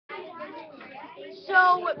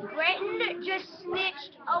So Britain just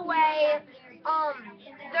snitched away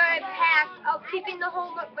the pact of keeping the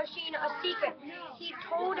homework machine a secret. He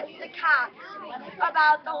told the cops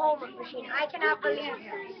about the homework machine. I cannot believe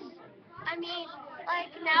this. I mean,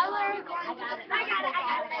 like now they're going to the principal's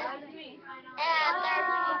office, and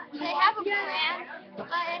they have a plan,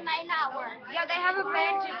 but it might not work. Yeah, they have a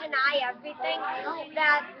plan to deny everything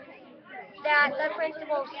that the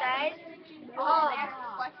principal says.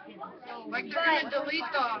 Like they're gonna delete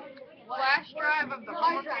the flash drive of the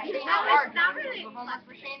homework machine, hard drive of the homework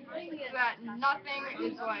machine, so that nothing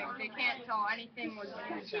is like they can't tell anything was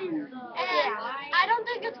used on there. And I don't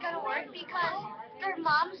think it's gonna work because their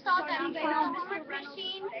mom saw them put the homework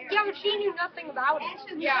machine. Yeah, but she knew nothing about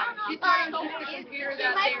it. Yeah, she thought it was the computer She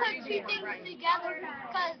that might they were put two using. things Right. together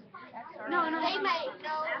because they might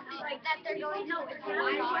know that they're going to the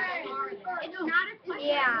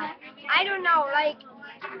Yeah, I don't know,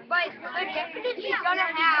 but they're definitely gonna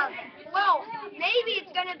have. Well, maybe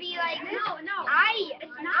it's gonna be like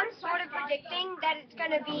I'm sort of predicting that it's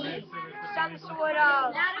gonna be some sort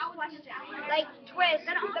of like twist.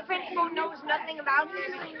 The principal knows nothing about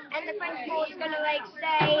this, and the principal is gonna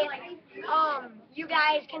say, you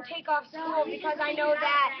guys can take off school because I know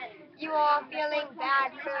that you all feeling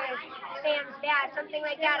bad for Sam's dad, something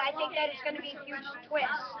like that. I think that it's gonna be a huge twist.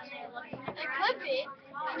 It could be.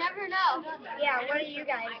 You never know. Yeah, what do you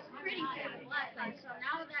guys?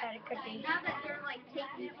 That it could be.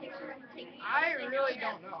 I really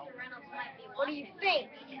don't know. What do you think?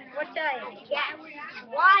 What's a guess?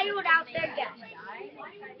 Wild out there guess.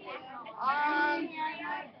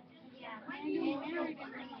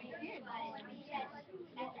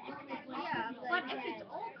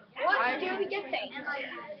 What do you think?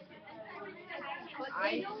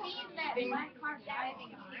 I think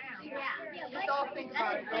just all think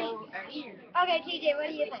about it. Go extra. Okay, TJ, what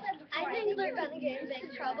do you think? I think they're gonna get in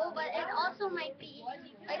big trouble, but it also might be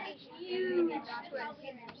like a huge twist.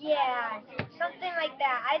 Yeah, something like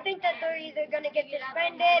that. I think that they're either going to get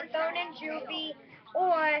suspended, thrown in juvie,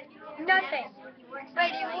 or nothing.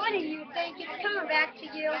 But what do you think? It's coming back to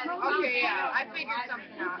you. Okay, yeah, I figured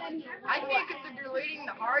something out. I think if they're deleting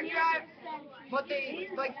the hard drive, but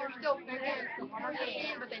they're still thinking it's the homework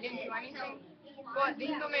machine, but they didn't do anything. But they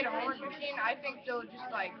still made a homework machine. I think they'll just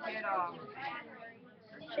get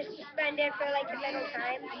Just suspended for a little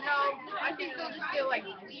time. no, I think they'll just get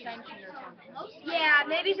detention or something. Yeah,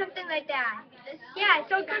 maybe something like that. Yeah,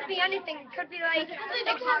 so it could be anything. It could be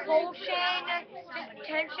expulsion, just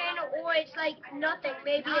detention, or it's nothing.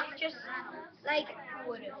 Maybe it's just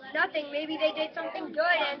nothing. Maybe they did something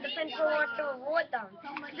good and the principal wants to reward them.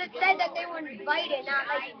 Because it said that they were invited, not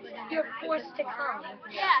you're forced to come.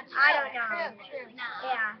 Yeah, I don't know. True.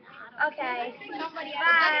 Yeah. Okay.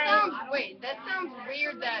 That sounds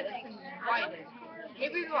weird that it's invited.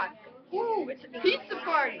 Maybe ooh, it's a pizza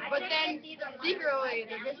party, but then secretly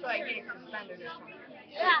they're just getting suspended or something.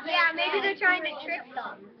 Yeah, maybe they're trying to trick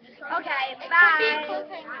them. Okay, It could be bye. a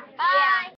cliffhanger. Bye.